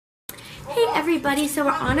Hey everybody, so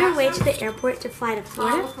we're on our way to the airport to fly to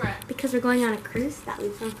Florida because we're going on a cruise that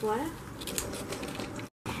leaves from Florida.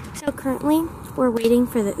 So currently, we're waiting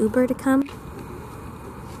for the Uber to come.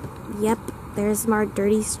 Yep, there's our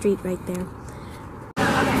dirty street right there.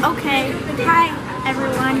 Okay, hi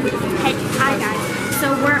everyone. Hey, hi guys.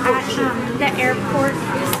 So we're at the airport.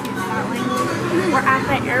 We're at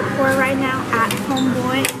the airport right now at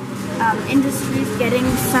Homeboy Industries getting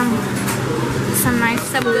some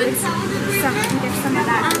nice goods. Get some of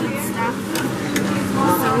that good stuff.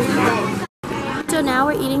 So now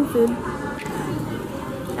we're eating food.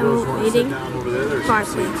 And we're waiting for our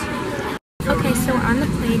food. Okay, so we're on the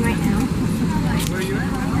plane right now.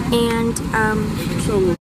 And,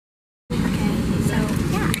 okay, so,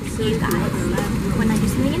 yeah, see you guys when I do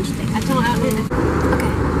something interesting. Okay.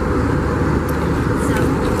 So,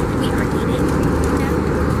 we are eating now.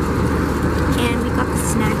 And we got the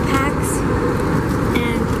snack packs.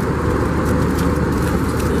 And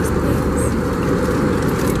these things.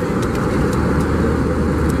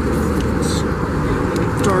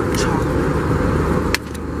 Dark chocolate.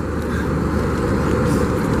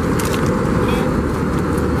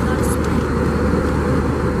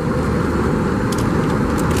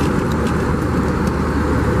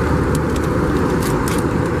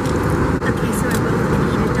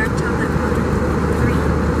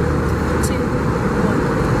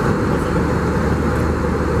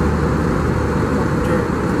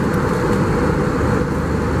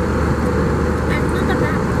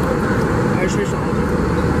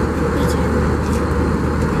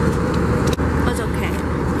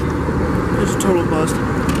 Total bust.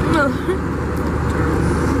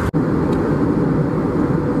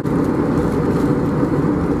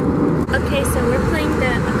 Okay, so we're playing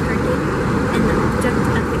the card game, and the object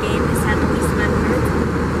of the game is to have the least amount of cards,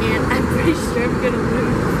 and I'm pretty sure I'm gonna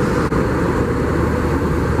lose.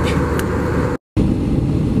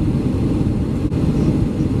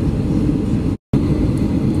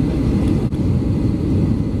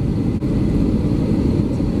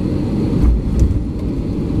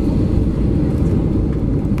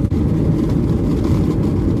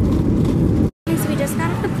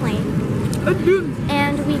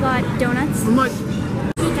 And we got donuts.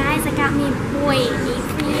 Hey guys, I got me a boy. Need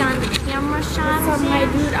me on the camera shot. So my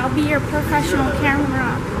dude, I'll be your professional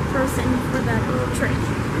camera person for the trip.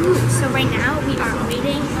 So right now we are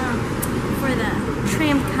waiting for the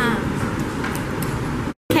tram to come.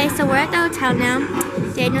 Okay, so we're at the hotel now.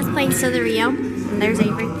 Daniel's playing Still the Rio. And there's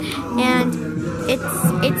Avery. And it's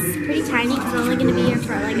pretty tiny because we're only going to be here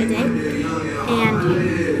for like a day. And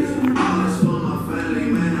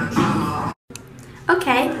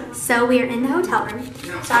okay, so we are in the hotel room.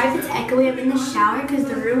 Sorry if it's echoey up in the shower because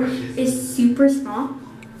the room is super small.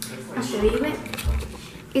 I'll show you it.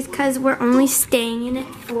 It's because we're only staying in it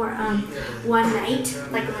for one night.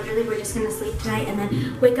 Like literally we're just going to sleep tonight and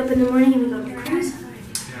then wake up in the morning and we go on a cruise.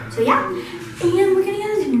 So yeah, and we're going to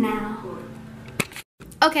get it now.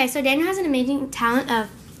 Okay, so Daniel has an amazing talent of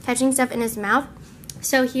catching stuff in his mouth.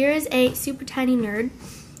 So here is a super tiny nerd.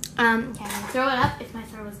 Can I throw it up if my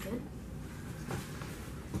throw is good?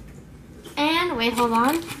 And wait, hold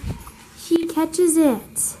on. He catches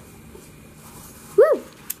it. Woo!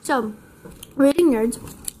 So, we're eating nerds.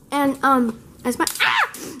 And that's my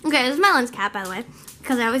okay, this is my lens cap by the way.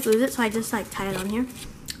 Because I always lose it, so I just like tie it on here.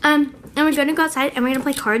 And we're gonna go outside and we're gonna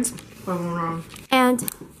play cards. And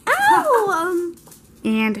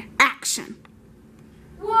And action.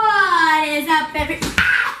 what is up, everybody?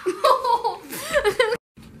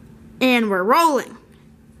 And we're rolling.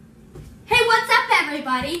 Hey, what's up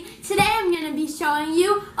everybody? Today I'm going to be showing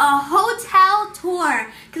you a hotel tour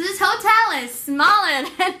because this hotel is smaller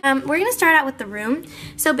than... we're going to start out with the room.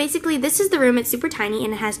 So basically this is the room. It's super tiny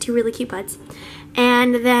and it has two really cute beds.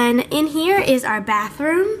 And then in here is our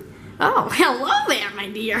bathroom. Oh, hello there, my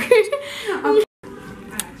dear.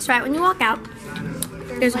 So right when you walk out,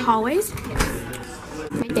 there's hallways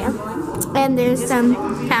right there. And there's some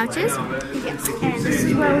couches. Yes, and this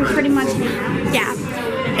is where we pretty much hang out. Yeah.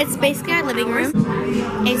 It's basically our living room.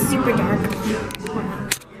 It's super dark.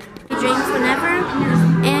 We drink whenever.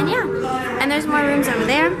 And yeah. And there's more rooms over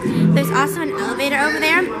there. There's also an elevator over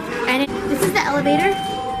there. And this is the elevator.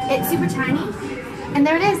 It's super tiny. And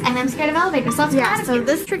there it is. And I'm scared of elevators. So let's go out of here.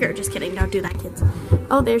 This trigger. Just kidding. Don't do that, kids.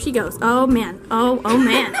 Oh, there she goes. Oh, man. Oh,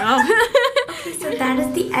 man. Oh. Okay, so that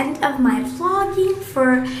is the end of my vlogging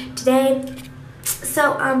for today.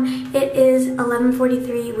 So it is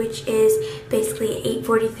 11:43, which is basically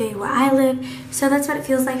 8:43 where I live. So that's what it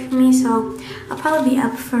feels like for me. So I'll probably be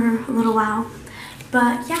up for a little while.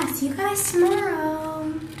 But yeah, see you guys tomorrow.